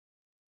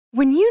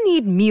When you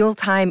need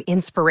mealtime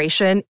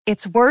inspiration,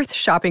 it's worth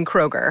shopping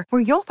Kroger,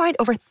 where you'll find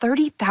over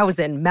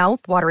 30,000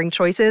 mouth-watering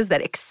choices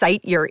that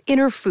excite your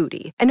inner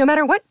foodie. And no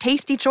matter what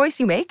tasty choice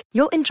you make,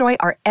 you'll enjoy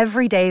our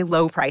everyday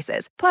low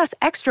prices, plus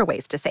extra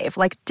ways to save,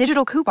 like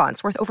digital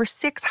coupons worth over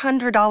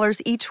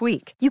 $600 each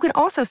week. You can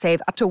also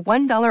save up to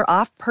 $1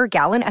 off per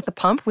gallon at the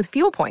pump with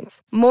fuel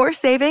points. More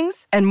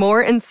savings and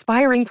more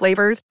inspiring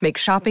flavors make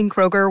shopping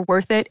Kroger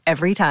worth it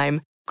every time.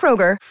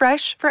 Kroger,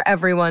 fresh for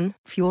everyone.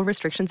 Fuel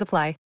restrictions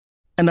apply.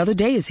 Another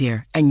day is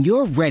here, and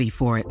you're ready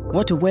for it.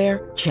 What to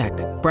wear? Check.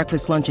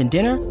 Breakfast, lunch, and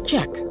dinner?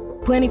 Check.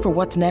 Planning for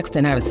what's next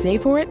and how to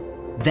save for it?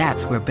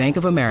 That's where Bank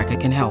of America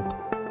can help.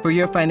 For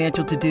your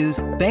financial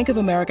to-dos, Bank of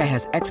America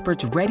has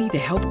experts ready to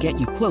help get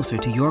you closer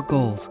to your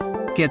goals.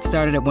 Get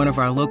started at one of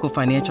our local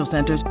financial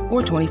centers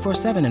or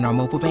 24/7 in our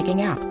mobile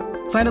banking app.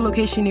 Find a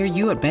location near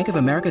you at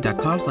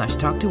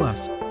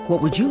bankofamerica.com/talktous.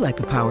 What would you like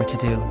the power to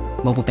do?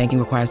 Mobile banking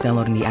requires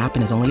downloading the app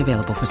and is only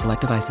available for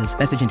select devices.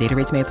 Message and data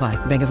rates may apply.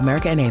 Bank of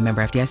America N.A.,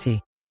 member FDIC.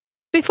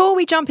 Before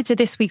we jump into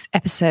this week's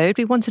episode,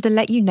 we wanted to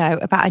let you know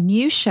about a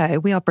new show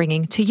we are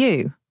bringing to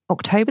you.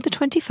 October the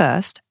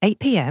 21st, 8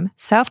 p.m,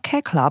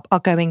 Self-Care Club are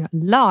going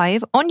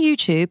live on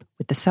YouTube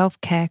with the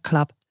Self-Care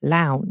Club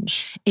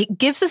Lounge. It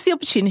gives us the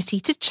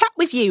opportunity to chat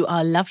with you,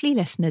 our lovely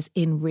listeners,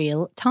 in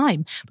real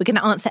time. We're going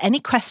to answer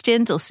any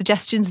questions or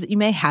suggestions that you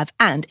may have,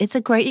 and it's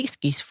a great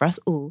excuse for us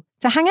all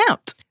to hang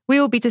out. We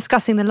will be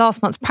discussing the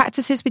last month's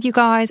practices with you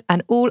guys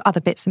and all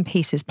other bits and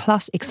pieces,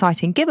 plus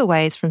exciting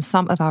giveaways from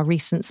some of our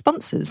recent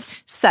sponsors.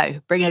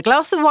 So bring a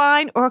glass of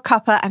wine or a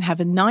cuppa and have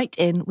a night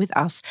in with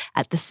us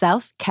at the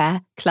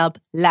Self-Care Club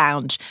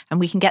Lounge, and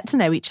we can get to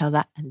know each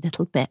other a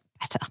little bit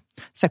better.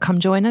 So come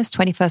join us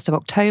 21st of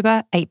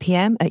October, 8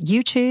 p.m. at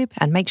YouTube,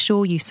 and make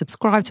sure you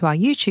subscribe to our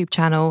YouTube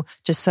channel.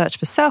 Just search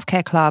for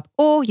Self-Care Club,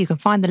 or you can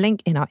find the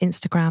link in our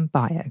Instagram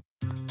bio.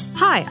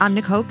 Hi, I'm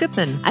Nicole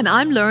Goodman. And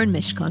I'm Lauren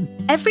Mishcon.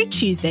 Every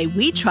Tuesday,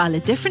 we trial a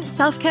different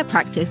self-care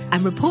practice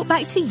and report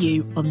back to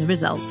you on the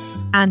results.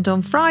 And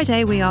on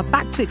Friday, we are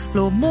back to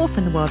explore more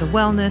from the world of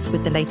wellness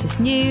with the latest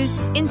news,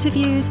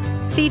 interviews,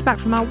 feedback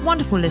from our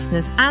wonderful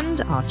listeners,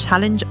 and our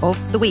challenge of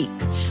the week.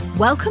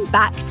 Welcome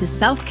back to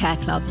Self-Care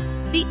Club,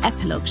 the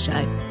Epilogue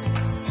Show.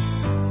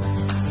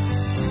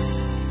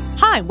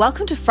 Hi,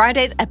 welcome to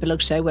Friday's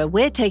Epilogue Show, where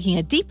we're taking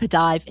a deeper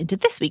dive into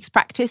this week's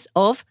practice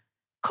of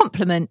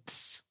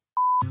compliments.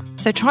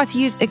 So try to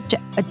use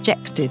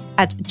adjectives.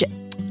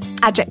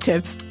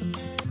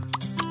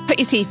 Put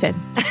your teeth in.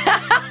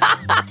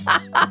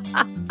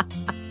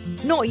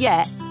 Not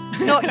yet,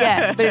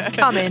 but it's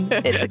coming.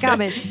 It's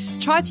coming.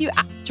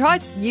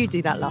 You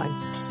do that line.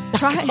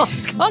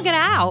 Can't get it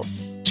out.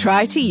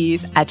 Try to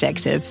use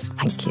adjectives.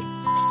 Thank you.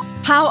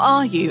 How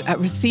are you at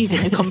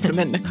receiving a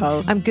compliment,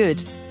 Nicole? I'm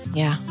good.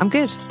 Yeah. I'm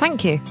good.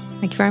 Thank you.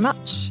 Thank you very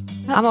much.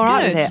 I'm all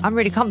right with it. I'm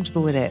really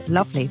comfortable with it.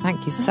 Lovely.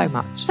 Thank you so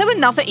much. So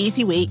another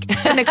easy week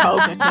for Nicole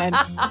Goodman.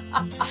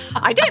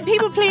 I don't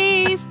people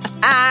please,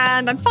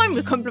 and I'm fine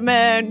with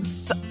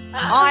compliments.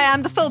 I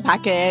am the full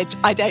package.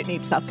 I don't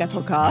need a self-care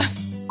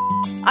podcast.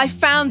 I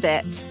found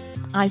it.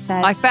 I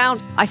said. I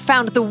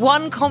found the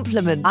one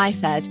compliment. I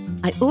said,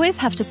 I always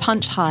have to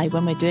punch high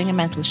when we're doing a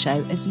mental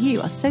show, as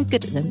you are so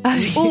good at them.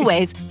 You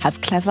always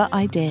have clever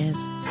ideas.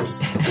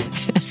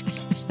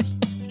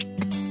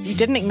 You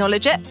didn't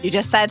acknowledge it. You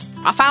just said,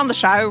 I found the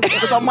show. It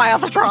was on my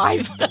other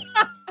drive.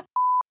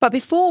 But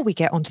before we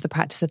get on to the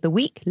practice of the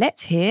week,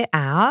 let's hear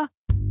our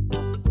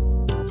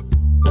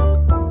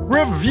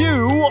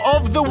Review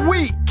of the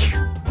Week.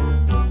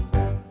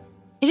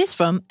 It is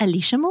from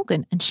Alicia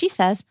Morgan, and she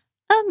says,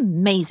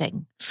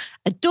 amazing.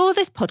 Adore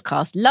this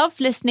podcast. Love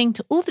listening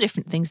to all the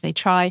different things they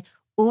try,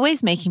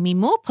 always making me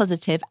more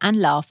positive and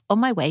laugh on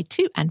my way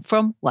to and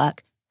from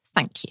work.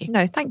 Thank you.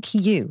 No, thank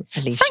you,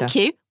 Alicia. Thank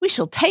you. We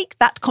shall take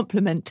that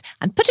compliment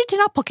and put it in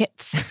our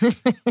pockets.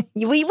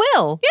 We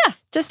will. Yeah.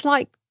 Just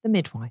like the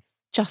midwife.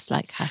 Just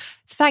like her.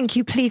 Thank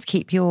you. Please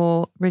keep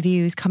your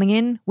reviews coming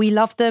in. We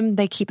love them.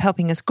 They keep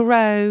helping us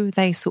grow.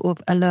 They sort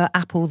of alert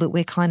Apple that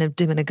we're kind of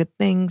doing a good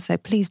thing. So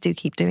please do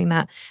keep doing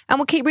that. And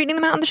we'll keep reading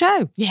them out on the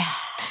show. Yeah.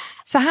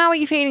 So how are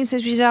you feeling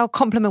since we did our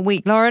compliment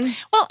week, Lauren?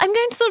 Well, I'm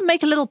going to sort of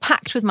make a little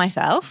pact with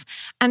myself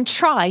and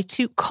try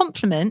to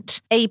compliment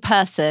a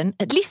person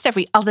at least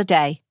every other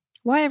day.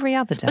 Why every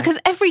other day? Because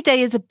every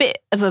day is a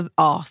bit of an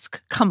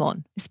ask. Come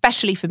on,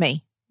 especially for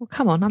me. Well,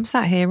 come on. I'm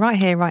sat here, right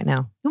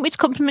now. You want me to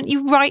compliment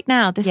you right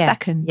now, this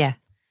second? Yeah.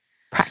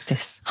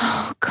 Practice.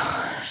 Oh,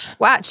 gosh.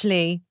 Well,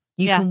 actually,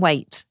 you can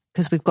wait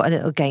because we've got a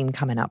little game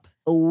coming up.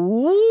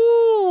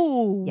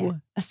 Ooh. Yeah.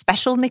 A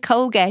special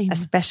Nicole game. A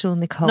special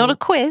Nicole. Not a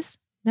quiz.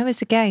 No,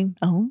 it's a game.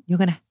 Oh. You're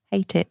going to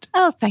hate it.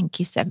 Oh, thank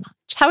you so much.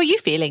 How are you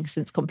feeling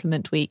since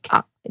compliment week?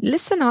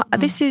 Listen,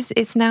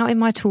 it's now in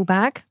my tool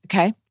bag.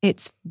 Okay.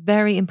 It's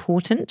very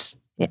important.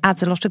 It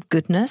adds a lot of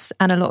goodness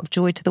and a lot of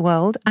joy to the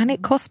world, and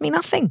it costs me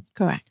nothing.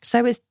 Correct.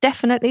 So it's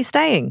definitely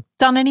staying.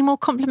 Done any more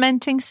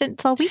complimenting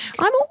since our week?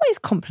 I'm always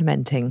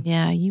complimenting.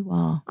 Yeah, you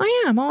are.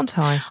 I am, aren't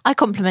I? I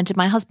complimented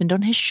my husband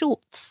on his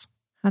shorts.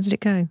 How did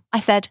it go? I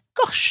said,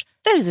 gosh,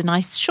 those are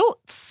nice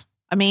shorts.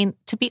 I mean,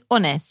 to be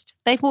honest,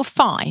 they were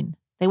fine.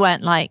 They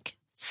weren't like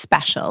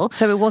special.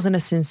 So it wasn't a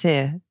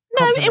sincere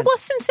No, compliment. it was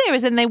sincere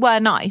as in they were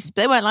nice,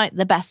 but they weren't like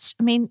the best.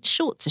 I mean,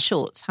 shorts are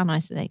shorts. How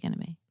nice are they going to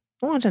be?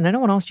 Well, I don't know. No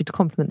one asked you to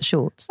compliment the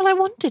shorts. Well, I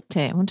wanted to.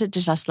 I wanted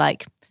to just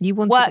like You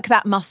wanted work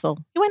that muscle.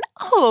 You went,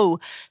 oh,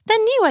 they're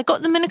new. I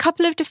got them in a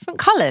couple of different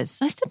colours.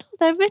 I said, oh,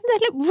 they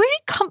look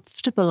really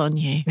comfortable on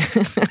you.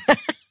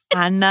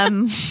 And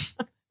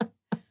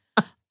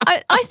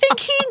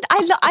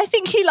I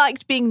think he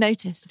liked being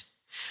noticed.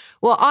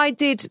 Well, I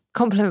did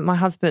compliment my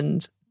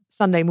husband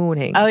Sunday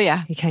morning. Oh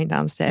yeah, He came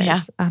downstairs, Yeah.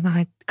 and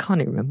I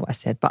can't even remember what I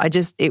said, but I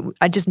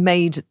just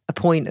made a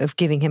point of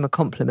giving him a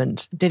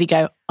compliment. did he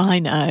go? I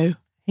know.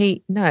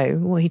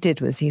 What he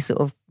did was he sort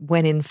of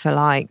went in for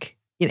like,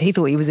 he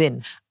thought he was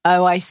in.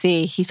 Oh, I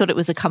see. He thought it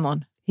was a come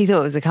on. He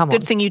thought it was a come on.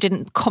 Good thing you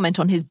didn't comment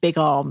on his big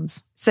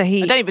arms. So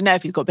I don't even know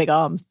if he's got big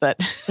arms,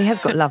 but he has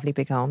got lovely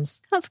big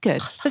arms. that's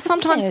good. But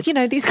sometimes,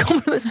 these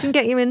compliments can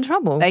get you in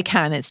trouble. They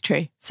can. It's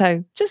true.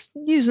 So just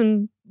use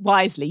them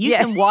Wisely. Use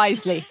them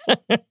wisely.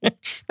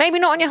 maybe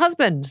not on your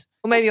husband,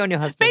 or maybe on your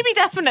husband. Maybe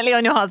definitely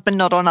on your husband,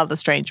 not on other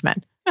strange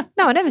men.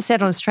 No, I never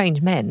said on strange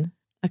men.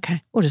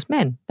 Okay. Or just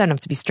men. Don't have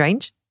to be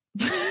strange.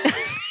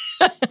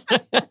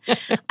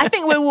 I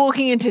think we're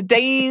walking into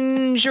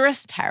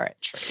dangerous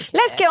territory.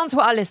 Let's get on to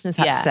what our listeners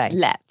have to say.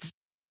 Let's.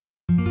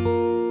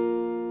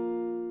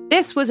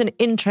 This was an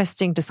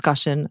interesting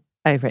discussion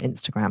over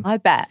Instagram. I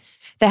bet.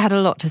 They had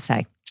a lot to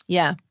say.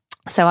 Yeah.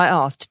 So I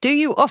asked, do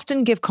you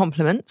often give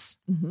compliments?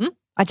 Mm-hmm.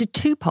 I did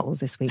 2 polls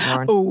this week,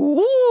 Lauren,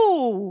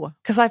 Ooh.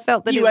 because I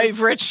felt that You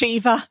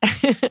overachiever.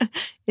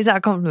 Is that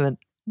a compliment?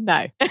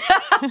 No.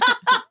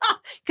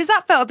 Because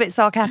that felt a bit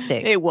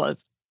sarcastic. It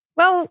was.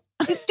 Well,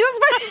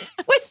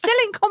 we're still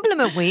in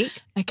compliment week.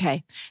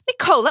 Okay.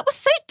 Nicole, that was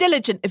so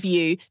diligent of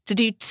you to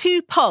do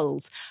 2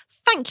 polls.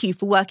 Thank you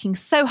for working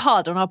so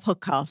hard on our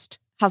podcast.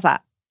 How's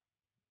that?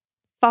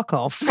 Fuck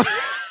off.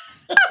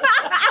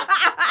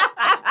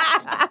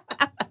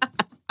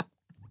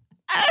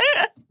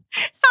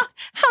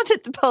 How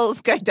did the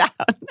polls go down?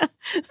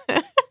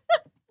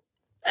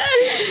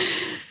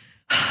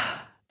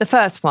 The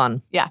first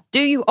one. Yeah. Do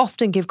you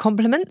often give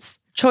compliments?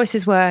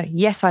 Choices were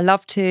yes, I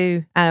love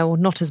to, or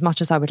not as much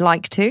as I would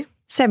like to.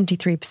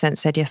 73%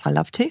 said yes, I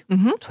love to.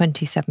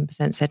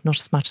 27% said not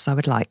as much as I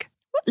would like.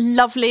 What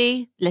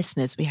lovely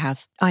listeners we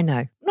have. I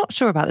know. Not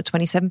sure about the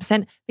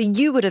 27%, but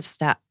you would have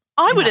sat.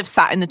 I would have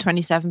sat in the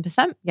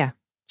 27%. Yeah.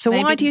 So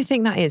Maybe. why do you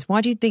think that is?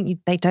 Why do you think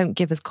they don't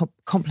give us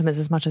compliments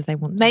as much as they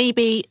want to?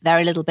 Maybe they're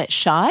a little bit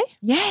shy.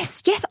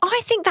 Yes,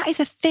 I think that is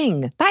a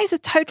thing. That is a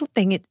total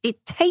thing.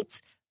 It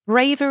takes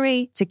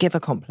bravery to give a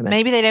compliment.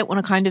 Maybe they don't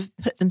want to kind of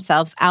put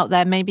themselves out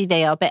there. Maybe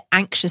they are a bit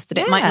anxious that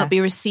it might not be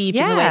received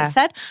in the way it's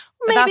said.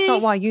 Or But that's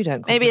not why you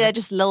don't compliment. Maybe they're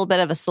just a little bit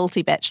of a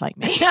salty bitch like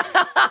me.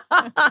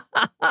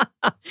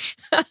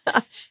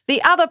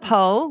 The other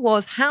poll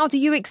was, how do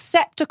you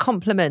accept a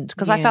compliment?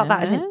 Because I felt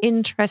that as an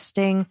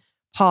interesting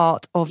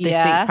part of this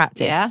week's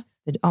practice. Yeah.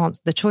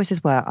 The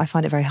choices were, I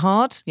find it very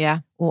hard, Yeah.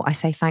 or I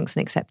say thanks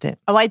and accept it.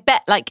 Oh, I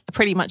bet like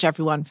pretty much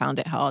everyone found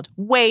it hard.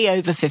 Way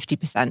over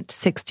 50%.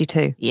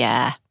 62.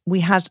 Yeah.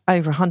 We had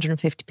over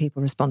 150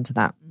 people respond to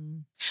that.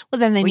 Well,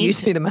 then they Well, need you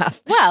to do the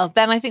math. Well,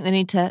 then I think they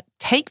need to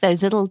take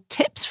those little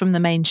tips from the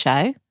main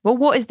show. Well,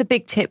 what is the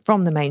big tip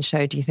from the main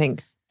show, do you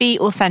think? Be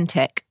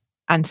authentic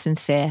and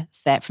sincere.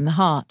 Say it from the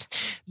heart.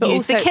 But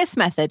Use the also- KISS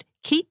method.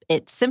 Keep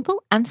it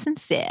simple and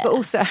sincere. But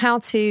also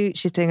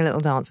she's doing a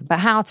little dance, but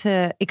how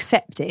to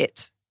accept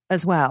it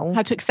as well.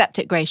 How to accept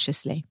it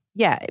graciously.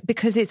 Yeah,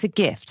 because it's a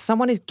gift.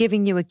 Someone is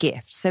giving you a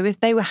gift. So if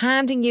they were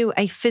handing you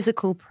a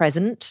physical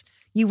present,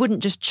 you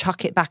wouldn't just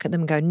chuck it back at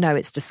them and go, no,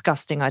 it's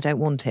disgusting, I don't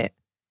want it.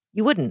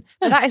 You wouldn't.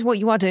 But that is what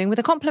you are doing with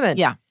a compliment.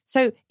 Yeah.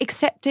 So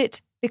accept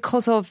it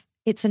because of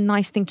it's a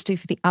nice thing to do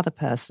for the other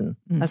person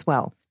as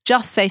well.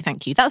 Just say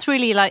thank you. That's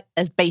really like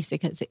as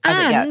basic as it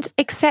And gets.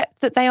 accept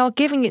that they are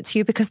giving it to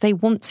you because they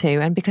want to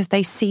and because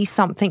they see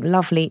something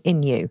lovely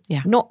in you.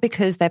 Yeah. Not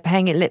because they're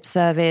paying it lip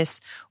service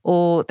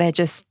or they're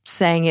just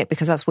saying it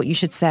because that's what you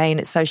should say and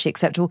it's socially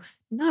acceptable.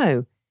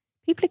 No.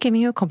 People are giving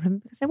you a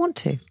compliment because they want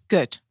to.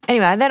 Good.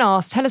 Anyway, I then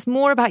asked, tell us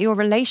more about your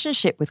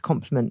relationship with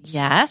compliments.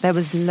 Yes. There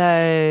was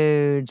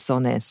loads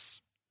on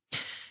this.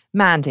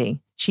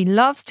 Mandy, she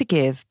loves to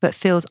give but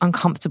feels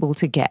uncomfortable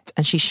to get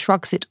and she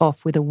shrugs it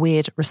off with a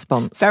weird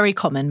response. Very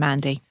common,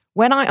 Mandy.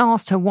 When I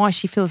asked her why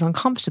she feels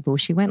uncomfortable,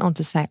 she went on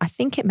to say, I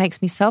think it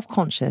makes me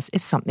self-conscious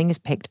if something is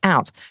picked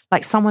out,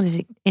 like someone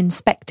is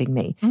inspecting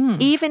me.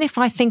 Even if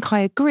I think I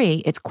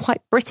agree, it's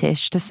quite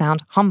British to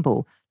sound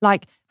humble.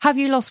 Like, have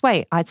you lost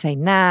weight? I'd say,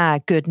 nah,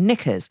 good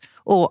knickers.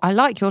 Or I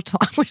like your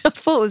top, which I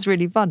thought was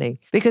really funny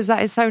because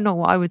that is so not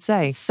what I would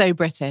say. So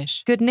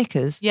British. Good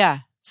knickers. Yeah.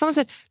 Someone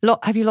said,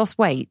 have you lost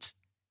weight?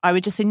 I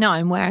would just say, no,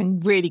 I'm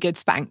wearing really good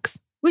Spanx.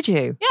 Would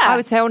you? Yeah. I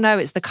would say, oh no,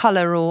 it's the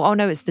colour or oh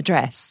no, it's the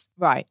dress.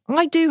 Right.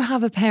 I do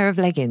have a pair of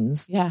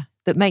leggings Yeah.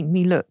 that make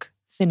me look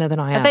thinner than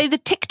I am. Are they the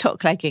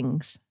TikTok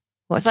leggings?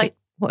 What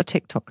a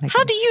TikTok leggings?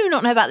 How do you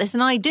not know about this?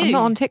 And I do. I'm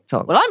not on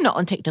TikTok. Well, I'm not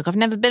on TikTok. I've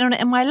never been on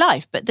it in my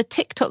life. But the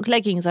TikTok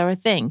leggings are a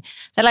thing.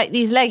 They're like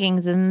these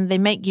leggings and they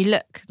make you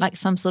look like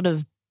some sort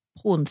of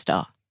porn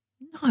star.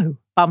 No.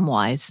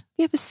 bum-wise.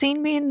 You ever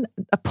seen me in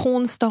a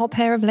porn star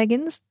pair of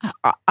leggings?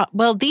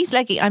 Well, these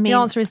leggings, I mean... The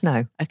answer is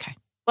no. Okay.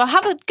 Well,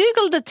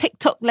 Google the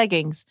TikTok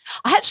leggings.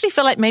 I actually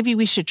feel like maybe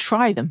we should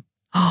try them.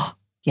 Oh,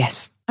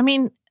 yes. I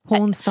mean...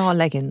 Porn star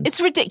leggings.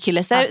 It's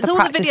ridiculous. That's There's the all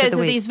the practice videos of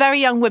of these very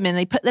young women.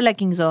 They put the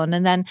leggings on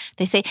and then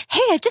they say, hey,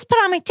 I've just put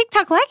on my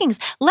TikTok leggings.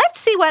 Let's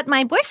see what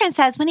my boyfriend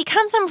says when he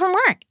comes home from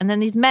work. And then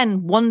these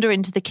men wander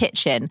into the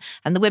kitchen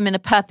and the women are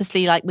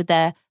purposely like with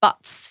their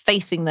butts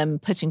facing them,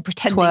 pretending.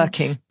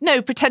 Twerking.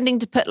 No, pretending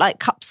to put like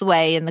cups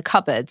away in the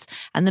cupboards.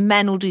 And the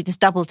men will do this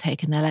double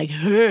take and they're like,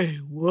 hey,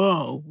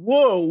 whoa,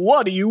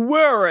 what are you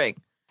wearing?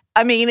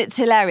 I mean, it's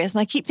hilarious. And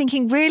I keep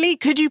thinking, really?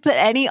 Could you put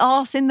any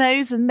arse in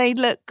those and they'd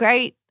look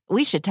great?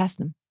 We should test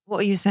them. What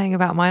are you saying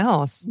about my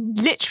arse?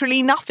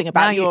 Literally nothing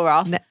about your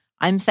arse.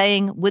 I'm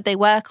saying, would they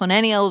work on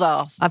any old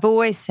arse? I've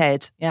always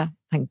said, yeah,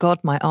 thank God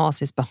my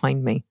arse is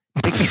behind me.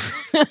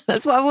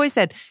 That's what I've always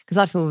said, because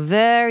I'd feel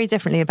very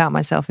differently about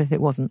myself if it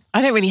wasn't.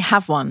 I don't really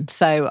have one,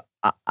 so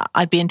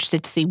I'd be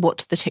interested to see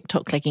what the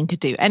TikTok legging could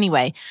do.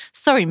 Anyway,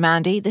 sorry,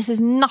 Mandy, this is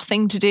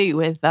nothing to do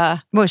with...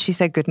 Well, she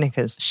said good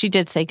knickers. She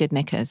did say good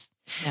knickers.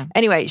 Yeah.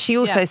 Anyway, she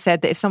also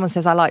said that if someone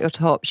says, I like your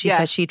top, she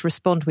said she'd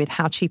respond with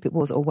how cheap it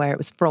was or where it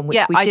was from, which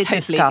we did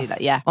totally discuss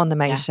do that, on the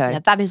main show. Yeah,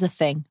 that is a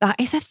thing. That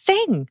is a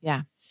thing.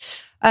 Yeah.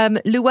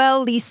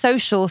 Luelle Lee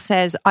Social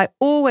says, I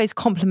always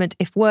compliment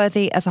if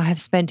worthy, as I have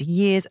spent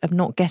years of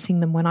not getting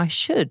them when I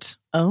should.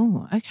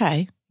 Oh,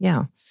 okay.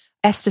 Yeah.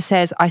 Esther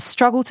says, I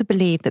struggle to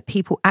believe that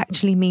people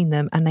actually mean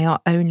them and they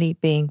are only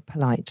being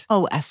polite.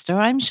 Oh, Esther,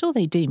 I'm sure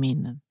they do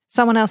mean them.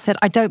 Someone else said,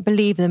 I don't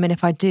believe them, and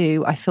if I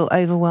do, I feel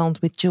overwhelmed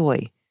with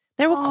joy.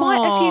 There were quite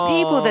a few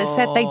people that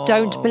said they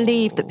don't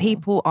believe that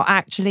people are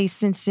actually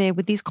sincere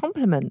with these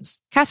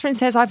compliments. Catherine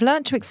says, I've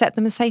learned to accept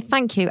them and say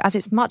thank you, as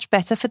it's much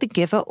better for the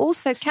giver.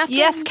 Also, Catherine.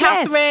 Yes,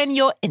 Catherine,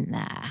 you're in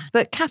there.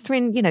 But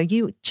Catherine,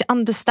 you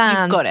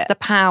understand the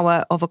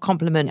power of a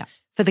compliment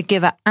for the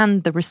giver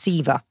and the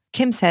receiver.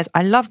 Kim says,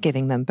 I love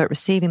giving them, but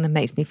receiving them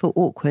makes me feel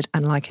awkward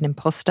and like an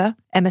imposter.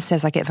 Emma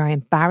says, I get very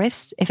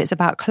embarrassed. If it's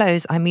about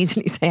clothes, I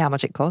immediately say how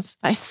much it costs.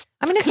 It's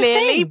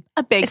clearly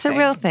a big It's thing. a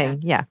real thing,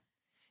 yeah.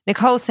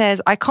 Nicole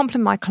says, I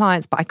compliment my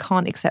clients, but I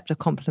can't accept a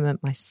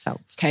compliment myself.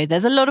 Okay,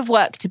 there's a lot of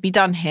work to be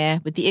done here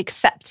with the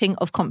accepting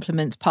of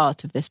compliments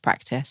part of this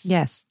practice.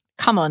 Yes.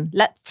 Come on,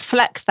 let's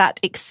flex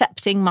that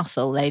accepting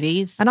muscle,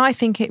 ladies. And I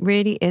think it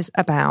really is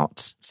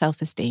about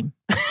self-esteem.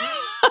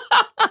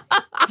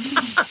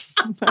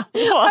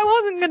 I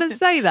wasn't going to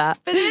say that.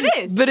 But it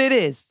is. But it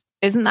is.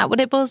 Isn't that what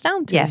it boils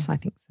down to? Yes, I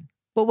think so.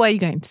 What were you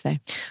going to say?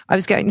 I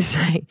was going to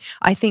say,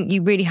 I think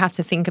you really have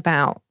to think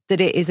about that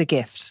it is a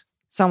gift.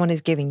 Someone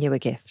is giving you a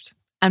gift.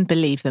 And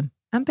believe them.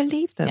 And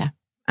believe them. Yeah.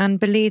 And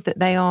believe that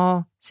they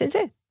are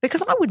sincere.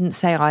 Because I wouldn't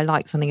say I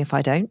like something if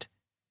I don't.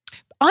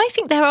 I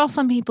think there are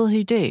some people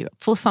who do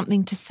for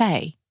something to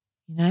say,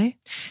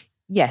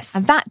 Yes.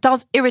 And that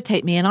does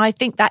irritate me. And I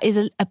think that is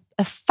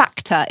a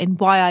factor in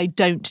why I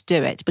don't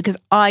do it, because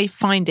I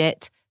find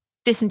it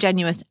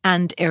disingenuous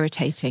and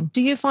irritating.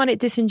 Do you find it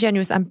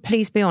disingenuous? And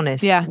please be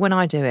honest, when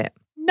I do it.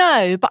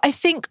 No, but I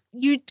think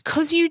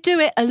because you do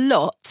it a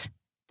lot,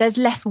 there's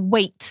less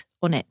weight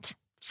on it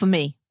for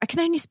me. I can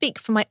only speak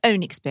from my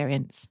own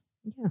experience.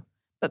 Yeah.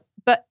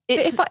 But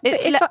if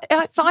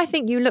I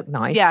think you look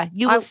nice. Yeah,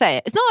 you will say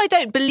it. It's not I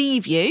don't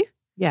believe you.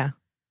 Yeah.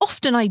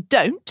 Often I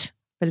don't.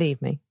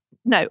 Believe me.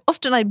 No,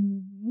 often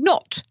I'm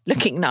not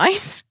looking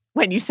nice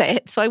when you say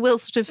it. So I will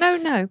sort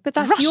of No, but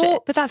that's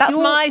that's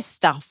my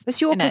stuff.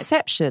 That's your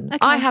perception. Okay.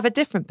 I have a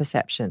different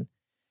perception.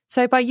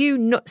 So by you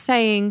not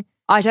saying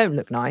I don't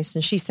look nice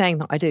and she's saying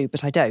that I do,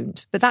 but I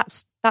don't. But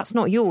that's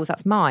not yours,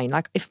 that's mine.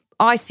 Like if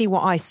I see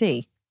what I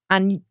see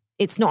and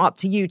it's not up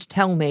to you to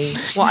tell me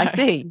what I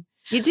see.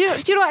 Do you know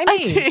what I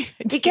mean? I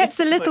do It gets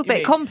a little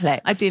bit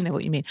complex. I do know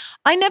what you mean.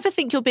 I never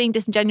think you're being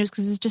disingenuous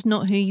because it's just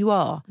not who you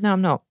are. No,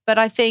 I'm not. But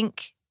I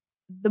think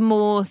the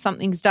more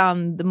something's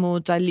done, the more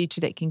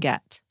diluted it can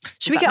get.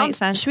 Should we get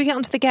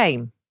onto the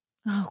game?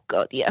 Oh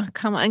God, yeah,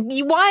 come on.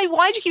 Why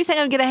do you keep saying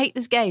I'm going to hate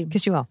this game?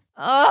 Because you are.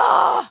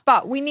 Oh.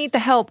 But we need the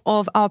help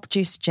of our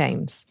producer,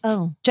 James.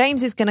 Oh.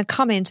 James is going to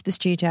come into the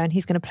studio and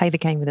he's going to play the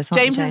game with us.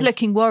 James is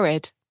looking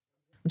worried.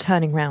 I'm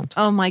turning round.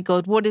 Oh my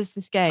God, what is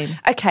this game?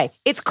 Okay,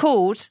 it's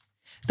called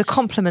the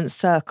Compliment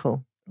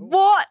Circle.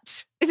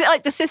 What? Is it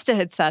like the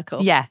Sisterhood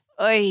Circle? Yeah.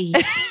 Oy.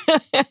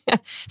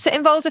 So it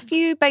involves a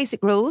few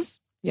basic rules.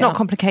 It's not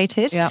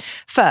complicated. Yeah.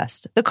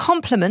 First, the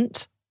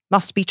compliment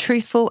must be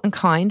truthful and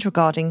kind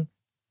regarding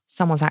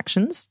someone's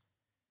actions.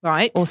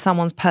 Right. Or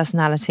someone's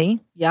personality.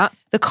 Yeah.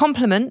 The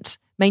compliment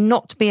may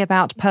not be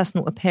about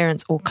personal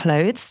appearance or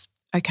clothes.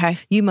 Okay.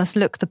 You must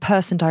look the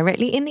person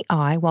directly in the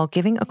eye while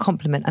giving a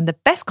compliment. And the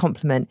best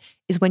compliment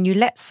is when you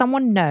let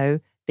someone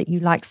know that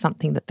you like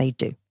something that they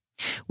do.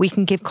 We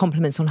can give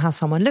compliments on how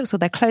someone looks or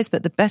their clothes,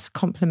 but the best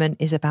compliment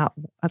is about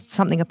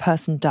something a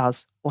person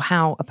does or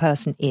how a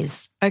person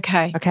is.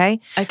 Okay. Okay?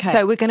 Okay.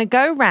 So we're going to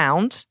go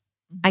round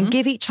and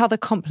give each other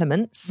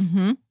compliments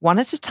one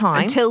at a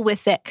time. Until we're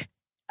sick.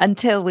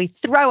 Until we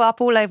throw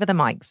up all over the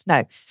mics.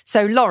 No.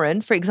 So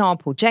Lauren, for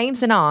example,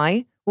 James and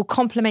I will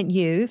compliment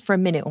you for a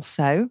minute or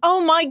so.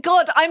 Oh my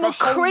God, I'm For a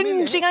whole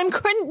cringing.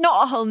 minute?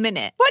 Not a whole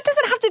minute. Well, it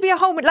doesn't have to be a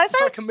whole minute.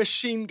 It's like a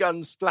machine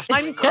gun splatter.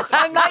 I'm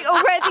like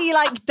already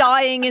like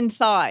dying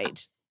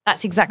inside.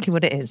 That's exactly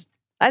what it is.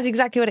 That's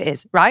exactly what it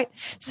is, right?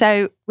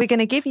 So we're going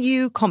to give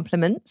you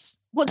compliments.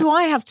 What do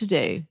I have to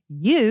do?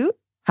 You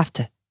have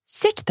to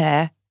sit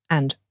there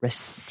and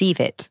receive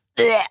it.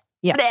 Blech,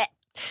 Yeah. blech.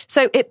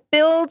 So it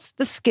builds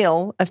the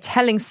skill of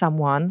telling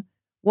someone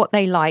what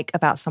they like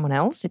about someone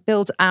else. It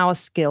builds our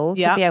skill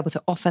Yeah. to be able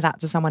to offer that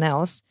to someone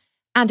else.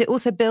 And it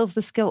also builds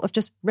the skill of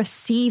just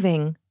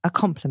receiving a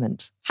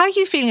compliment. How are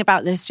you feeling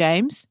about this,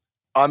 James?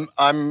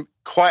 I'm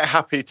quite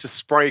happy to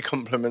spray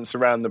compliments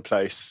around the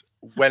place.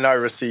 When I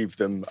receive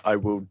them, I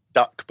will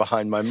duck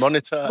behind my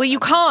monitor. Well, you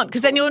can't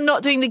because then you're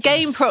not doing the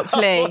game Just up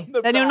properly. on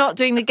the Then you're back. not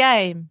doing the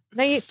game.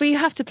 No, but you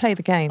have to play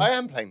the game. I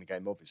am playing the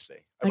game, obviously.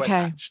 I won't Okay.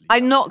 actually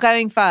I'm duck. not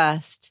going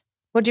first.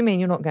 What do you mean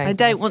you're not going? I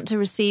don't first? want to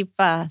receive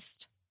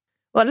first.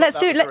 Well, let's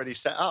That do was it. already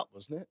set up,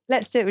 wasn't it?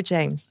 Let's do it with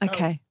James.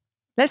 Okay.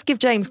 Let's give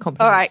James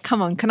compliments. All right,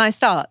 come on. Can I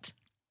start?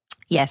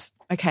 Yes.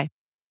 Okay.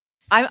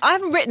 I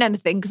haven't written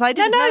anything because I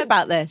didn't No, know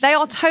about this. They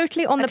are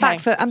totally on the Okay. back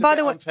foot. And It's by a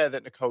the bit way, unfair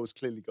that Nicole's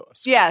clearly got a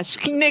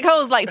script. Yeah,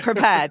 Nicole's like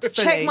prepared. check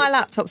fully. my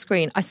laptop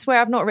screen. I swear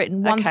I've not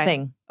written one Okay.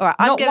 thing. All right,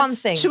 Not one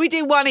thing. Should we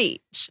do one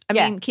each? I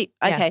Yeah. mean, keep.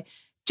 Yeah. Okay,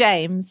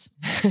 James.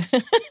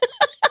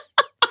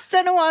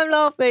 Don't know why I'm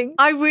laughing.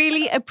 I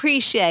really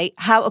appreciate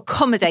how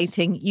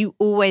accommodating you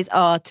always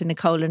are to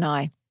Nicole and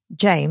I.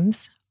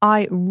 James,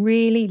 I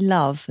really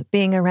love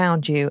being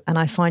around you and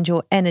I find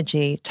your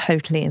energy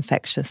totally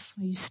infectious.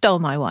 You stole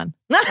my one.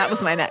 That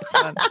was my next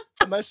one.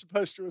 Am I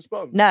supposed to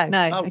respond? No.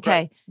 No, Oh,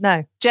 okay.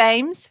 No.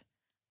 James,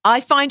 I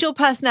find your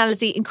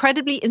personality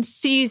incredibly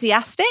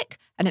enthusiastic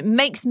and it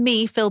makes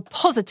me feel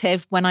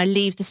positive when I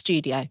leave the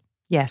studio.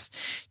 Yes.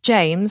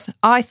 James,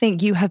 I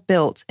think you have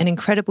built an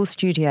incredible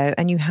studio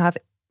and you have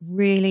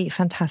really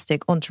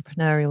fantastic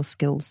entrepreneurial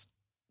skills.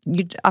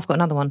 I've got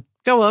another one.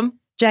 Go on.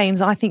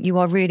 James, I think you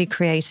are really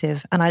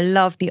creative and I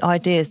love the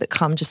ideas that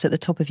come just at the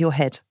top of your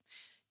head.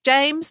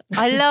 James,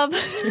 I love...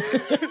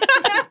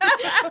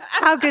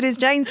 How good is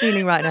James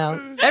feeling right now?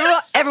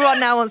 Everyone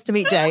now wants to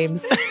meet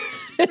James.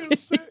 I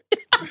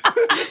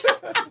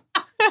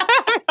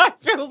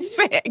feel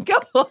sick. Go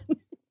on.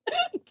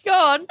 Go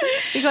on.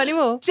 You got any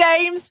more?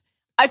 James,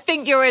 I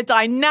think you're a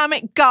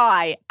dynamic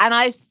guy and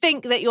I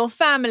think that your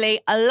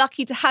family are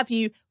lucky to have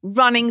you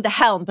running the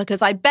helm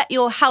because I bet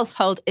your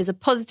household is a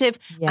positive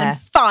Yeah. and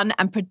fun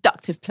and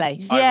productive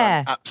place. I Yeah.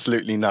 run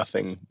absolutely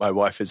nothing. My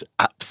wife is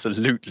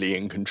absolutely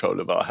in control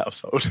of our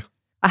household.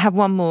 I have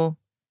one more.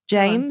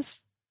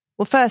 James,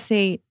 well,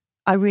 firstly,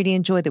 I really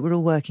enjoyed that we're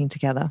all working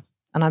together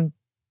and I'm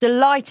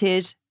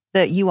delighted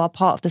that you are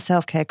part of the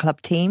Self-Care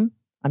Club team.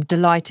 I'm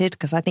delighted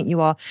because I think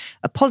you are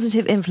a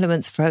positive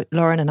influence for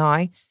Lauren and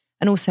I.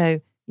 And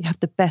also, you have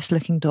the best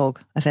looking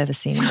dog I've ever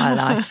seen in my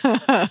life.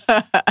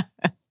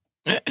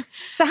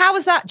 So how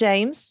was that,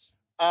 James?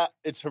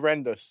 It's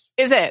horrendous.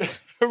 Is it?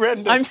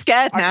 Horrendous. I'm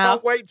scared I now.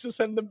 can't wait to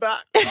send them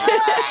back.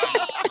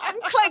 I'm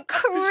like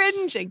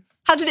cringing.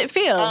 How did it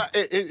feel?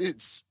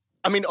 It's.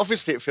 I mean,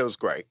 obviously, it feels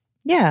great.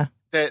 Yeah.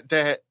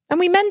 They're. And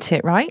we meant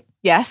it, right?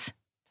 Yes.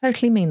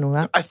 Totally mean all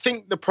that. I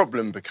think the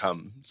problem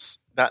becomes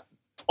that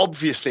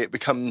obviously it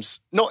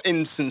becomes not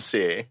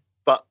insincere,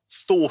 but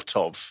thought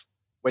of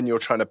when you're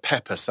trying to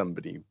pepper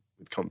somebody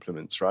with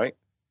compliments, right?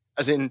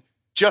 As in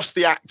just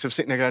the act of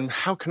sitting there going,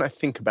 how can I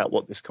think about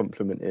what this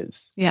compliment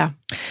is? Yeah.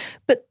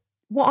 But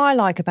what I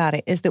like about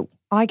it is that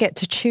I get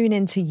to tune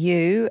into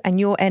you and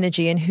your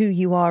energy and who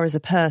you are as a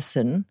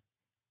person.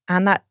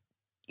 And that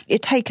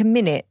it take a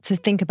minute to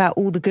think about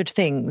all the good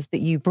things that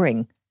you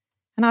bring.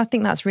 And I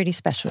think that's really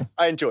special.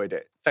 I enjoyed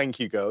it. Thank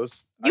you,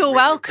 girls. I You're really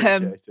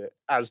welcome. appreciate it,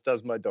 as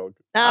does my dog.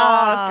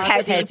 Oh,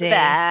 Teddy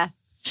bear.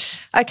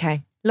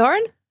 Okay.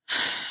 Lauren,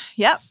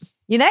 Yep.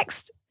 you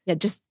next? Yeah,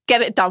 just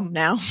get it done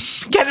now.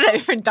 Get it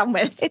over and done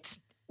with. It's,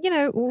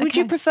 would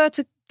Okay. you prefer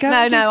to go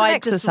and do some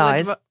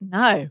exercise?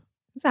 No.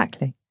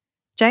 Exactly.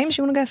 James,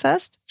 you want to go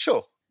first?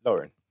 Sure,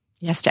 Lauren.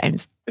 Yes,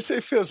 James.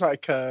 It feels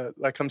like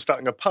I'm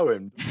starting a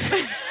poem.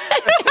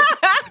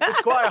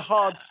 It's quite a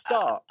hard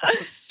start.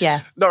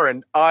 Yeah.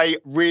 Lauren, I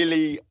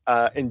really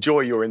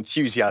enjoy your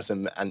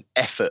enthusiasm and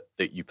effort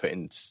that you put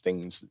into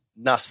things.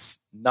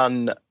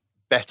 None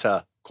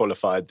better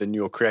qualified than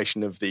your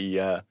creation of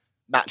the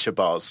matcha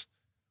bars,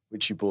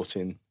 which you brought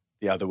in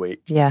the other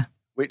week, Yeah.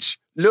 which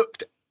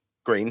looked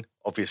green,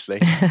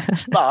 obviously,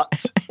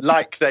 but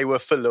like they were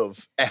full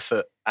of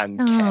effort and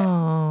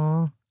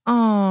care.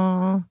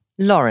 Oh,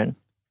 Lauren,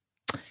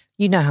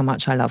 you know how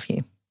much I love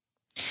you.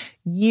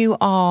 You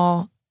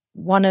are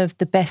one of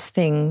the best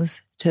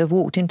things to have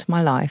walked into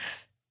my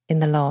life in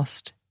the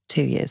last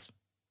 2 years.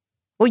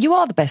 Well, you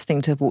are the best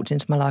thing to have walked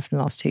into my life in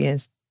the last 2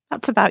 years.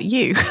 That's about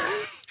you.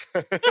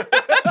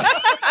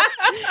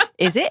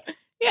 Is it?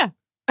 Yeah.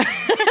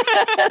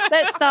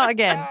 Let's start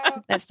again.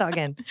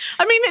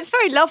 I mean, it's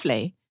very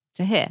lovely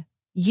to hear.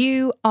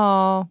 You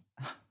are...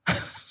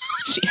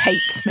 She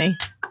hates me.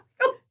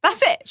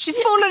 That's it. She's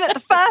fallen at the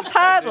first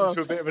hurdle.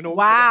 Into a bit of an awkward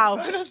Wow.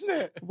 episode, hasn't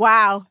it?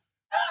 Wow.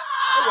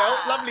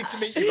 Oh, well, lovely to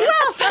meet you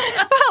both.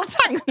 Well,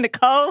 thanks,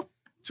 Nicole.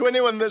 To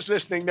anyone that's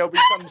listening, there'll be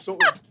some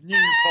sort of new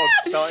pod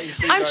starting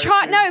soon.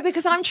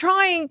 Because I'm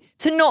trying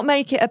to not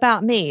make it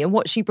about me and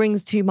what she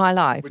brings to my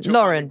life. Which you're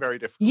Lauren, finding very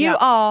difficult. you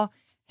are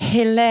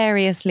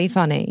hilariously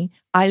funny.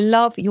 I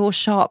love your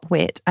sharp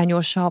wit and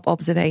your sharp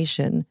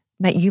observation.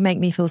 You make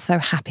me feel so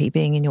happy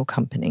being in your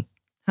company.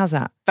 How's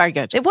that? Very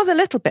good. It was a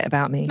little bit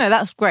about me. No,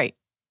 that's great.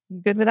 You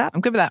good with that?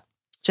 I'm good with that.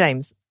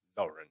 James.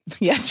 Lauren.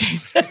 Yes,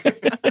 James.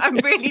 I'm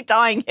really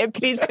dying here.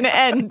 Please, can it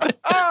end?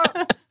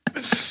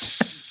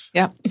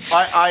 Yeah.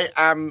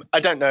 I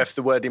don't know if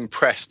the word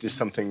impressed is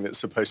something that's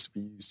supposed to be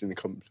used in a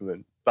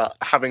compliment, but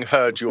having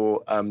heard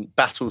your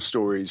battle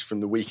stories from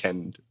the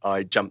weekend,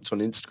 I jumped on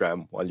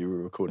Instagram while you were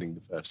recording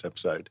the first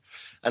episode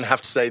and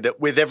have to say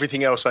that with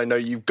everything else I know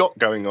you've got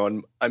going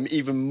on, I'm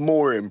even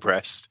more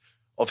impressed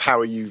of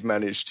how you've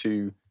managed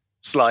to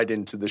slide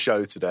into the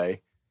show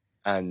today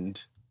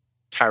and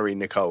carry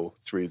Nicole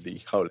through the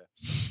whole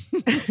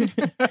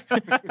episode.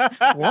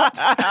 What?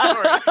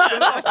 Sorry, the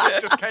last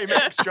bit just came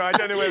extra. I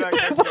don't know where that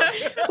came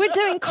from. We're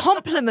doing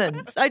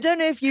compliments. I don't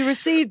know if you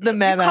received the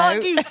memo. You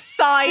can't do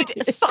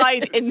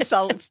side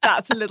insults.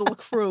 That's a little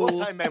cruel.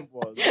 What I meant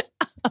was...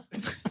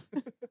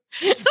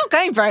 It's not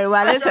going very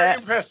well, I'm is very it?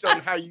 impressed on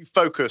how you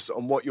focus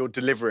on what you're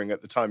delivering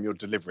at the time you're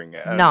delivering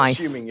it. Nice.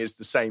 Assuming is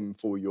the same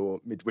for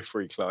your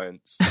midwifery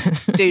clients.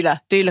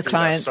 Doula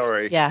clients.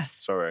 Sorry. Yes.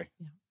 Sorry.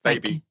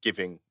 Thank Baby you.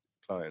 giving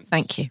clients.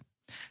 Thank you.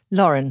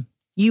 Lauren,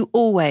 you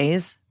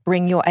always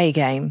bring your A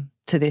game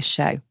to this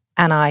show.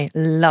 And I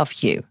love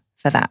you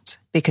for that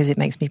because it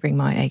makes me bring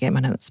my A game. I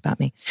know that's about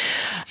me.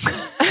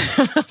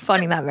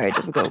 Finding that very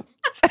difficult.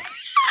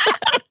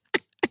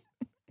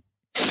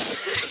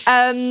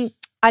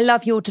 I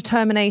love your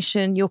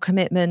determination, your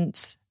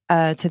commitment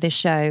to this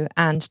show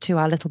and to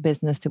our little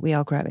business that we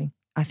are growing.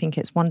 I think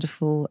it's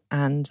wonderful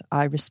and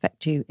I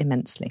respect you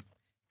immensely.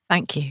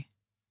 Thank you.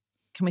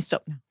 Can we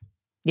stop now?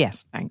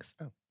 Yes. Thanks.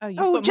 James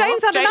got had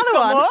James another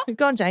got one. more?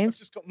 Go on, I've James.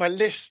 just got my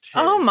list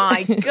here. Oh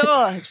my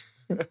God.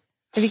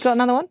 Have you got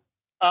another one?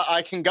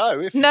 I can go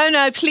if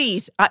No,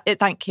 please.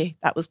 Thank you.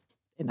 That was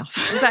enough.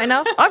 Is that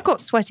enough? I've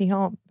got sweaty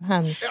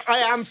hands. I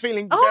am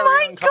feeling Oh very my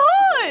uncomfortable.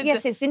 God.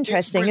 Yes, it's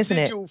interesting, It's isn't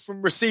it? residual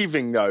from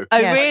receiving though. Oh,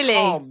 Yeah. really?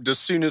 Calmed as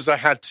soon as I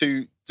had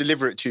to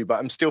deliver it to you, but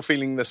I'm still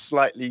feeling the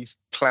slightly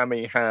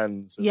clammy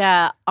hands.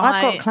 Yeah.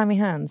 I've got clammy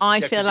hands. I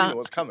Yeah, 'cause feel you know like...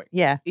 what's coming.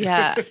 Yeah.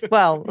 Yeah.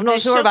 Well, I'm not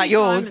She'll sure about be fine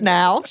yours with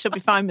now. it. She'll be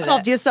fine with Of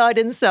it. your side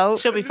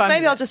insult. She'll be fine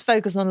Maybe with I'll it. just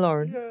focus on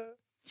Lauren.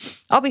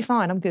 I'll be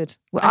fine. I'm good.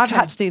 Well, I've Okay.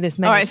 had to do this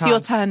many All right, times. it's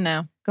your turn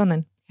now. Go on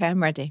then. Okay,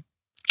 I'm ready.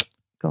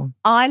 Go on.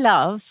 I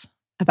love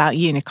about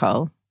you,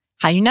 Nicole,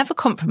 how you never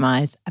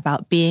compromise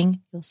about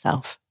being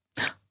yourself.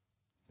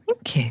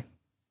 Thank you.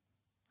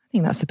 I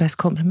think that's the best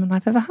compliment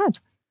I've ever had.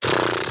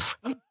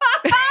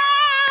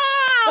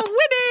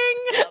 Winning!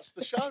 That's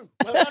the show.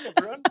 Well done,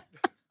 everyone.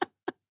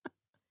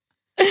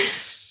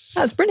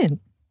 That's brilliant.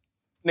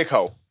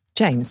 Nicole,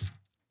 James.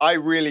 I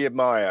really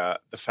admire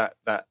the fact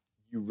that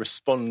you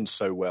respond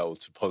so well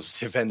to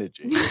positive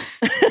energy.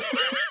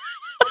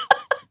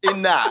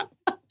 In that,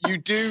 you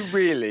do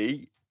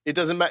really, it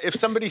doesn't matter. If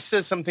somebody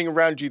says something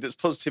around you that's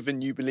positive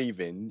and you believe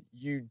in,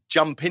 you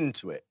jump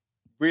into it.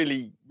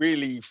 Really,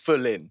 really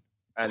full in.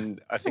 And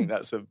I think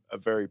that's a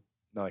very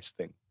nice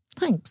thing.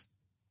 Thanks.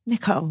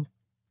 Nicole,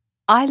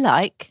 I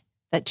like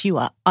that you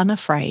are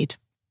unafraid.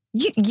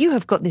 You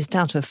have got this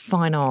down to a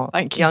fine art,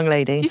 Thank you. young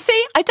lady. You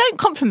see, I don't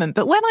compliment,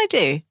 but when I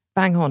do,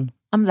 Bang on.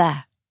 I'm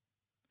there.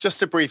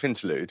 Just a brief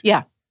interlude.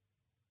 Yeah.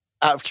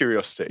 Out of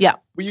curiosity. Yeah.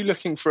 Were you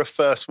looking for a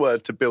first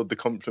word to build the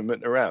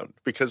compliment around?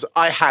 Because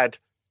I had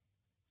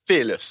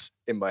fearless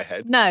in my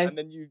head. No. And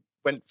then you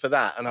went for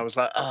that and I was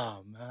like,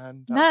 oh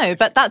man. No,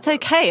 but that's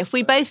okay. If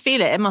we both feel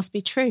it, it must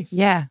be true.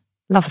 Yeah.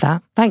 Love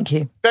that. Thank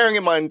you. Bearing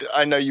in mind,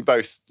 I know you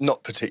both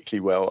not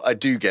particularly well. I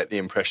do get the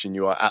impression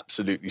you are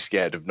absolutely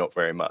scared of not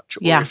very much.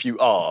 Or Yeah. if you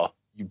are,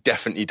 you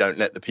definitely don't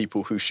let the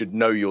people who should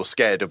know you're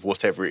scared of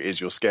whatever it is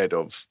you're scared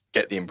of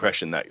get the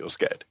impression that you're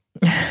scared.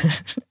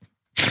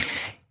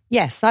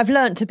 Yes, I've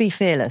learnt to be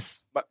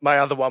fearless. My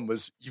other one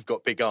was, you've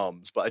got big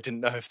arms, but I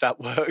didn't know if that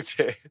worked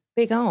here.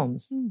 Big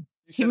arms. You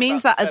He said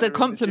means about that the as a feather in the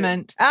gym.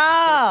 compliment.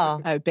 Ah.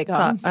 Oh, big So-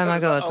 arms. oh my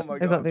God. Oh my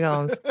I've got big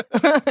God.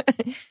 arms.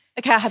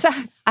 Okay,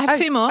 I have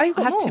two more. Oh, you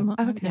got I have more? two more.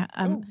 Oh, okay. Yeah,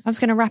 I was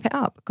going to wrap it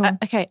up. Go on.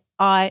 okay,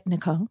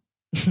 Nicole,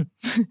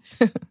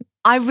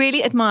 I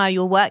really admire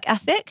your work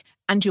ethic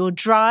and your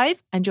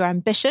drive and your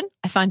ambition.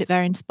 I find it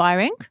very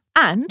inspiring.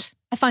 And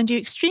I find you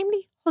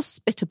extremely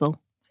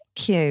hospitable.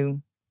 Thank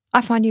you.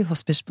 I find you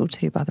hospitable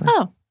too, by the way.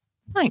 Oh,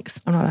 thanks.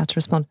 I'm not allowed to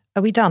respond.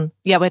 Are we done?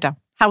 Yeah, we're done.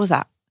 How was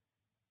that?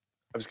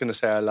 I was going to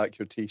say, I like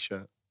your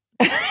T-shirt.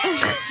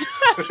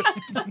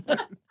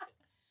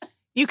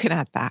 You can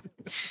add that.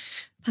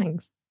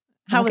 Thanks.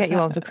 How I'll was get you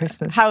that? on for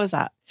Christmas. How was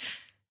that?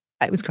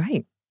 It was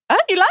great. Oh,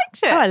 you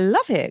liked it? Oh, I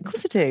love it. Of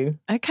course I do.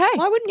 Okay.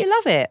 Why wouldn't you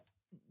love it?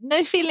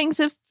 No feelings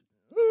of...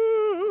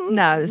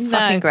 No, it's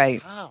fucking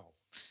great. Wow.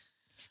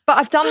 But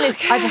I've done this.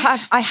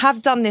 I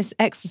have done this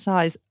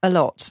exercise a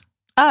lot,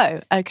 Oh,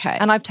 okay.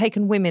 and I've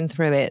taken women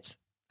through it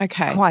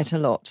Okay. Quite a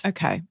lot.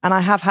 Okay. And I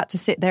have had to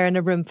sit there in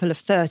a room full of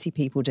 30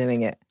 people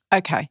doing it.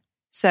 Okay.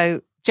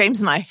 So James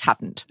and I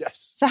haven't.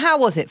 Yes. So how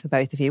was it for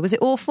both of you? Was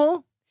it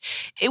awful?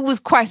 It was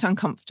quite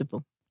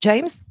uncomfortable.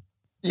 James?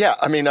 Yeah,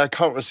 I mean, I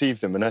can't receive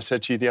them. And I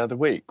said to you the other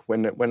week,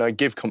 when I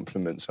give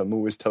compliments, I'm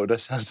always told I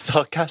sound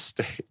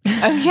sarcastic.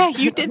 Oh, yeah,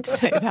 you did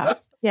say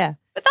that. Yeah.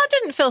 But that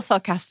didn't feel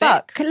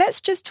sarcastic. But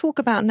let's just talk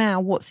about now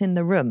what's in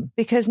the room.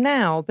 Because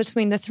now,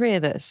 between the three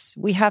of us,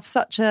 we have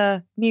such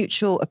a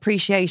mutual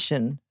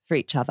appreciation for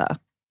each other.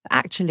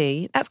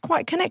 Actually, that's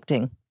quite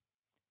connecting.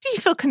 Do you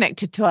feel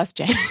connected to us,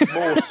 James?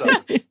 More so.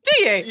 Do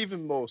you?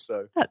 Even more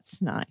so.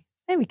 That's nice.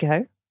 There we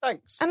go.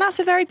 Thanks. And that's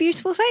a very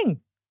beautiful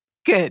thing.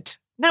 Good.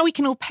 Now we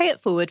can all pay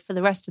it forward for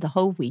the rest of the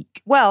whole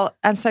week. Well,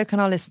 and so can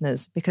our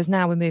listeners, because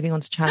now we're moving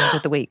on to Challenge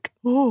of the Week.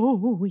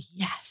 Oh,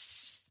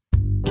 yes.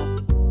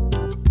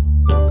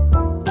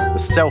 The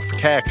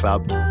Self-Care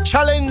Club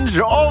Challenge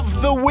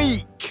of the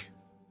Week.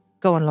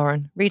 Go on,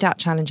 Lauren. Read out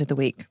Challenge of the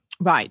Week.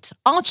 Right.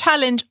 Our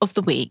challenge of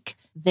the week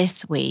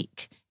this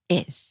week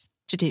is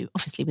to do,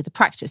 obviously, with the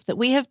practice that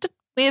we have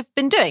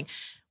been doing,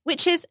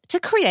 which is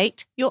to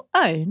create your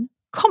own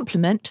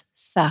compliment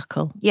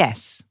circle.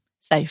 Yes.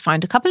 So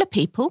find a couple of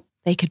people.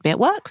 They could be at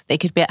work, they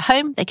could be at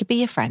home, they could be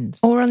your friends.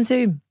 Or on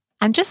Zoom.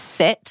 And just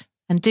sit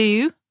and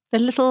do the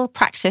little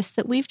practice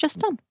that we've just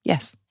done.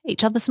 Yes.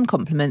 Each other some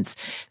compliments.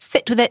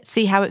 Sit with it,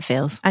 see how it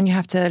feels. And you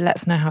have to let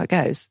us know how it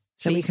goes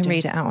so we Please can do.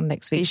 read it out on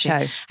next week's Please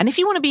do. show. And if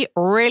you want to be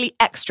really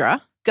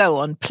extra, go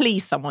on,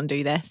 please someone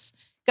do this.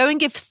 Go and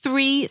give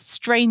 3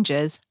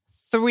 strangers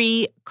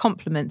 3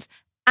 compliments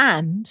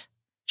and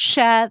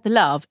share the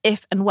love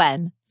if and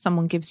when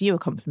someone gives you a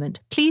compliment.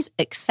 Please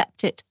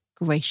accept it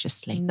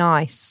graciously.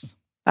 Nice.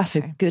 That's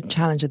a good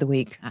Challenge of the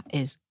Week. That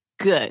is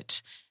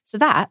good. So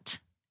that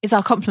is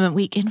our compliment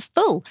week in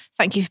full.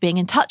 Thank you for being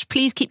in touch.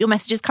 Please keep your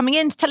messages coming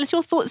in to tell us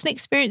your thoughts and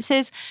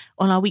experiences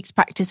on our week's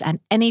practice and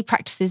any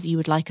practices you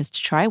would like us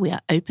to try. We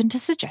are open to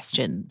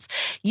suggestions.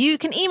 You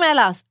can email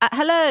us at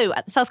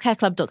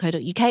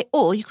hello@theselfcareclub.co.uk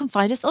or you can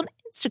find us on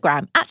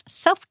Instagram at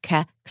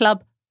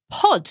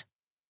selfcareclubpod.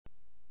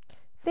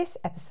 This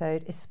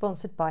episode is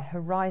sponsored by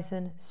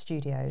Horizon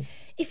Studios.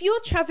 If you're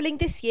travelling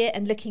this year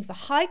and looking for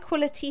high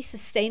quality,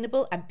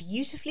 sustainable and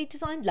beautifully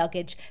designed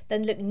luggage,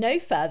 then look no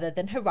further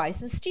than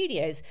Horizon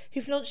Studios,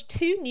 who've launched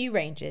 2 new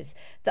ranges.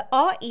 The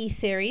RE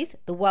series,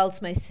 the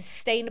world's most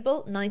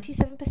sustainable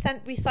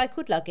 97%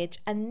 recycled luggage,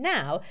 and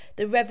now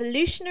the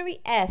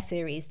revolutionary Air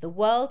series, the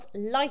world's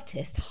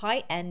lightest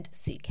high-end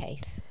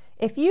suitcase.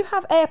 If you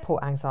have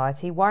airport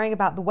anxiety, worrying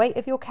about the weight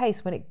of your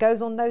case when it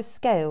goes on those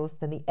scales,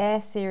 then the Air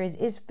series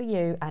is for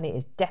you, and it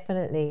is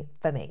definitely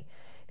for me.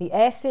 The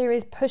Air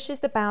series pushes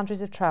the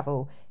boundaries of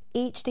travel.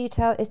 Each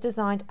detail is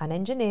designed and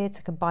engineered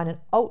to combine an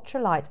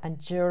ultralight and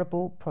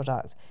durable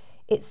product.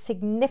 It's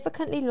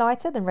significantly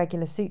lighter than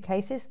regular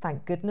suitcases.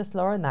 Thank goodness,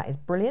 Lauren, that is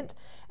brilliant.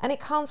 And it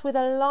comes with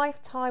a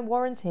lifetime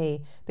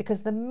warranty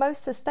because the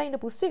most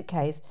sustainable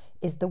suitcase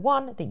is the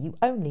one that you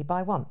only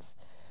buy once.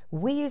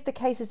 We used the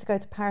cases to go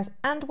to Paris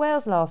and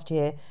Wales last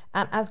year,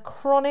 and as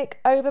chronic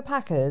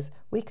overpackers,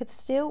 we could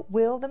still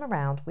wheel them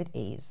around with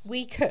ease.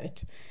 We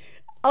could.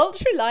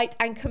 Ultra light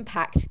and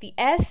compact, the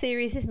Air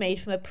series is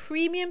made from a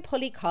premium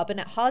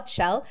polycarbonate hard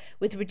shell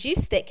with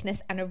reduced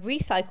thickness and a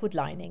recycled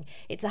lining.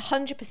 It's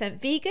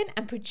 100% vegan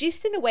and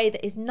produced in a way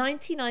that is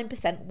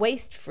 99%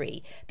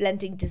 waste-free,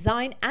 blending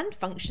design and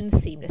function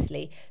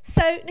seamlessly.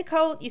 So,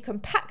 Nicole, you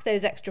can pack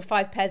those extra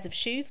 5 pairs of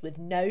shoes with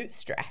no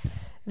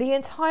stress. The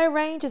entire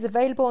range is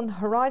available on the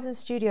Horizon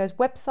Studios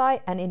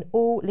website and in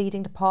all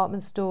leading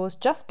department stores.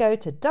 Just go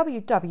to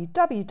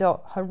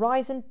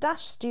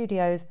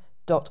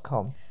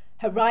www.horizon-studios.com.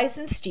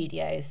 Horizon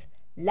Studios.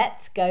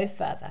 Let's go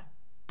further.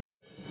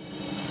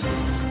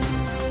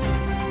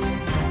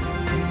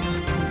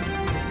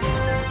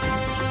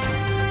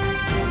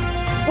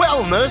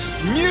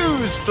 Wellness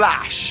News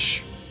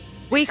Flash.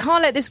 We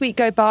can't let this week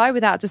go by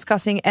without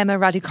discussing Emma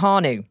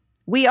Raducanu.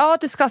 We are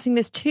discussing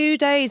this 2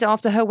 days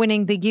after her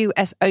winning the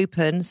US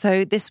Open,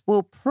 so this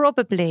will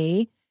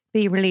probably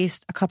be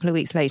released a couple of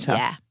weeks later.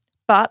 Yeah.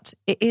 But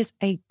it is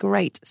a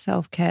great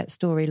self-care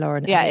story,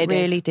 Lauren. Yeah, and it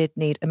really is. did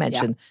need a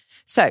mention.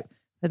 So,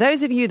 for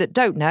those of you that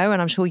don't know,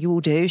 and I'm sure you all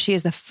do, she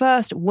is the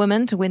first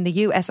woman to win the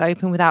US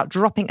Open without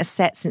dropping a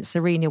set since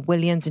Serena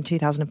Williams in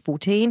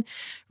 2014.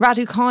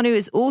 Raducanu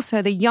is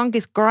also the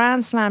youngest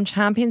Grand Slam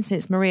champion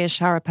since Maria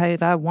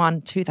Sharapova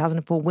won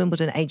 2004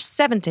 Wimbledon aged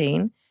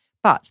 17.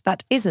 But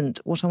that isn't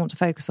what I want to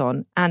focus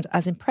on. And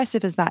as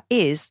impressive as that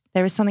is,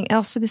 there is something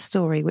else to this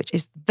story which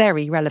is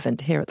very relevant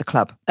here at the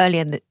club.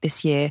 Earlier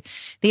this year,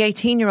 the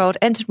 18-year-old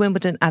entered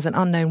Wimbledon as an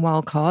unknown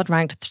wildcard,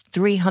 ranked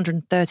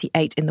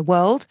 338 in the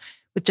world,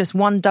 with just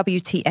one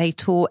WTA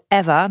Tour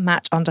ever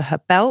match under her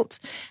belt.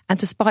 And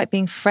despite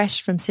being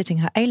fresh from sitting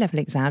her A-level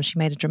exam, she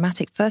made a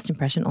dramatic first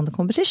impression on the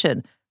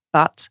competition.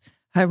 But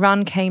her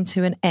run came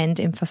to an end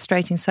in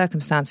frustrating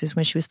circumstances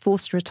when she was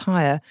forced to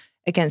retire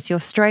against the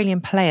Australian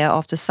player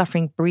after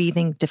suffering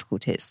breathing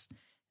difficulties.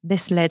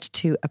 This led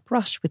to a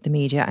brush with the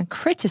media and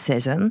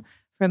criticism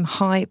from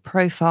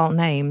high-profile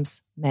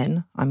names,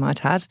 men, I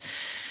might add.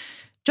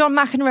 John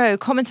McEnroe,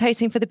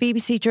 commentating for the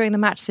BBC during the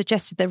match,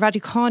 suggested that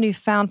Raducanu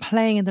found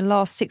playing in the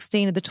last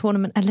 16 of the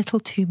tournament a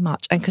little too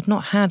much and could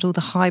not handle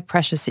the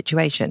high-pressure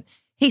situation.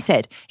 He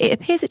said, it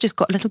appears it just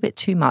got a little bit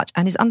too much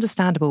and is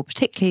understandable,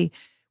 particularly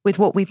with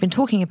what we've been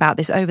talking about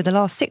this over the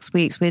last 6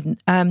 weeks with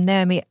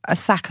Naomi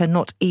Osaka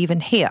not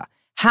even here.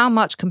 How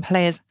much can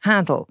players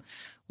handle?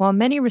 While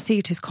many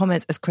received his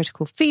comments as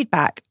critical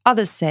feedback,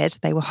 others said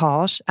they were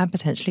harsh and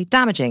potentially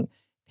damaging.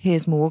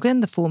 Piers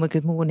Morgan, the former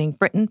Good Morning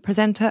Britain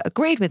presenter,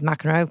 agreed with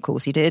McEnroe, of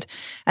course he did,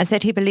 and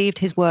said he believed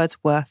his words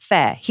were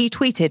fair. He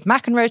tweeted,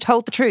 McEnroe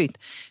told the truth.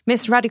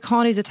 Miss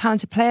Raducanu is a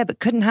talented player but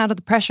couldn't handle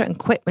the pressure and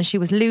quit when she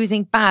was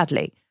losing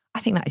badly. I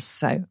think that is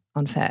so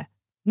unfair.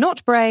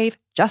 Not brave,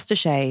 just a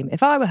shame.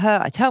 If I were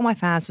her, I'd tell my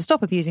fans to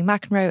stop abusing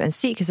McEnroe and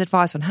seek his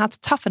advice on how to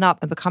toughen up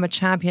and become a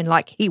champion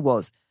like he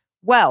was.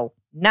 Well,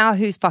 now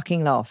who's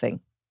fucking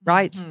laughing,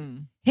 right?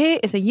 Mm-hmm. Here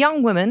is a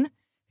young woman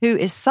who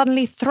is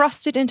suddenly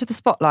thrusted into the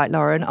spotlight,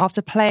 Lauren,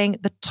 after playing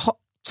the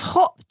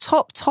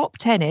top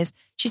tennis.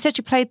 She said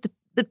she played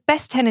the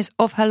best tennis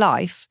of her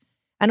life,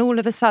 and all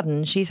of a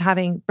sudden she's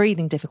having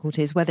breathing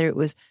difficulties, whether it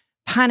was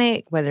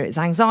panic, whether it's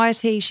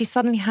anxiety. She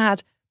suddenly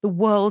had the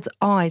world's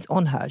eyes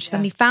on her. She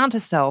suddenly found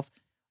herself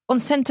on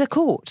centre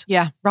court.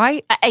 Yeah.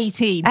 Right? At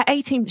 18. At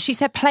 18. She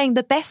said playing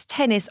the best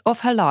tennis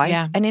of her life.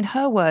 Yeah. And in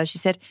her words, she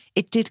said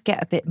it did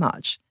get a bit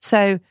much.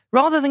 So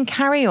rather than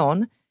carry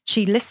on,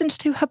 she listened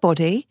to her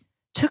body,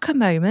 took a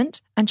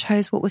moment and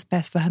chose what was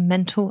best for her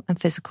mental and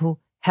physical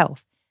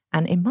health.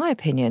 And in my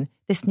opinion,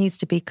 this needs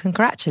to be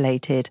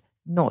congratulated,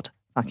 not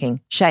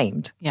fucking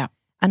shamed. Yeah.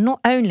 And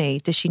not only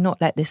did she not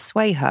let this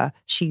sway her,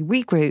 she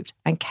regrouped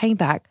and came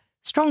back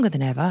stronger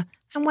than ever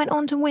and went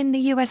on to win the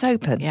US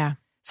Open. Yeah.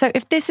 So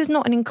if this is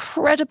not an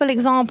incredible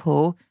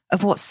example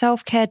of what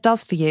self-care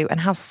does for you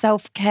and how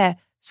self-care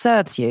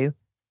serves you,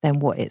 then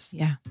what is?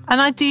 Yeah.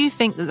 And I do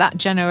think that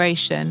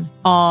generation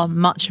are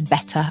much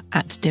better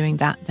at doing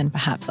that than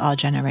perhaps our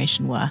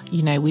generation were.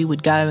 You know, we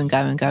would go and go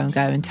and go and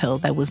go until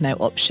there was no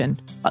option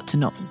but to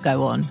not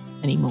go on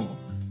anymore.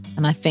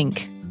 And I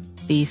think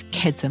these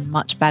kids are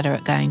much better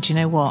at going, do you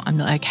know what? I'm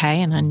not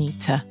okay and I need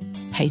to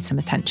pay some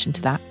attention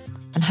to that.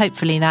 And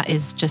hopefully that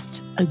is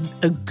just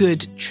a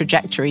good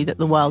trajectory that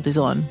the world is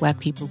on, where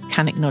people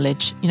can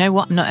acknowledge, you know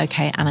what, I'm not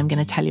okay, and I'm going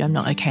to tell you I'm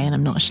not okay, and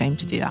I'm not ashamed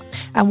to do that.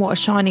 And what a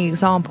shining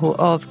example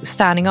of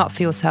standing up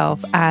for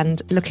yourself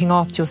and looking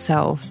after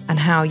yourself and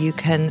how you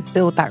can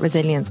build that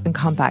resilience and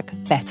come back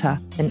better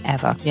than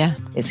ever. Yeah.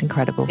 It's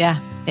incredible. Yeah,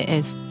 it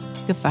is.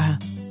 Good for her.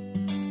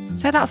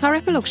 So that's our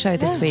epilogue show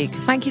this week.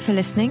 Thank you for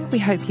listening. We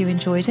hope you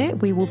enjoyed it.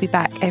 We will be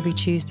back every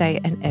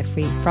Tuesday and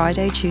every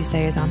Friday.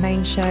 Tuesday is our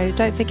main show.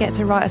 Don't forget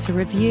to write us a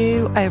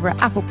review over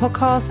at Apple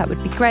Podcasts. That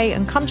would be great.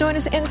 And come join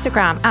us at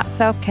Instagram at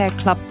Self Care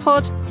Club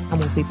Pod. And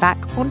we'll be back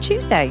on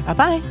Tuesday.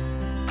 Bye-bye.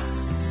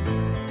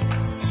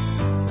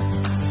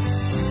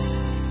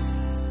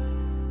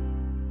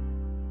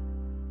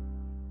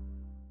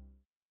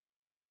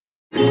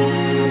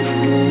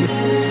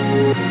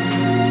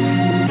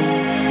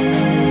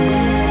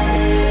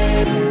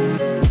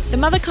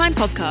 Motherkind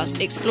podcast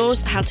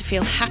explores how to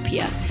feel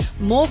happier,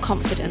 more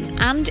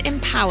confident and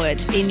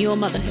empowered in your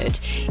motherhood,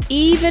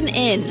 even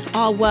in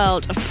our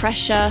world of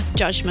pressure,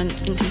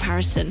 judgment and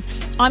comparison.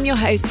 I'm your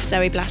host,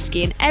 Zoe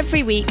Blaskey, and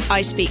every week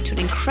I speak to an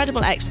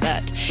incredible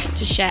expert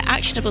to share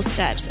actionable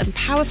steps and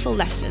powerful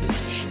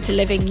lessons to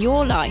living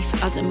your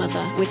life as a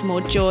mother with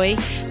more joy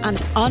and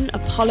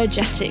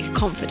unapologetic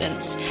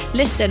confidence.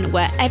 Listen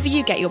wherever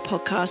you get your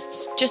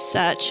podcasts. Just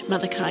search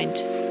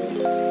Motherkind.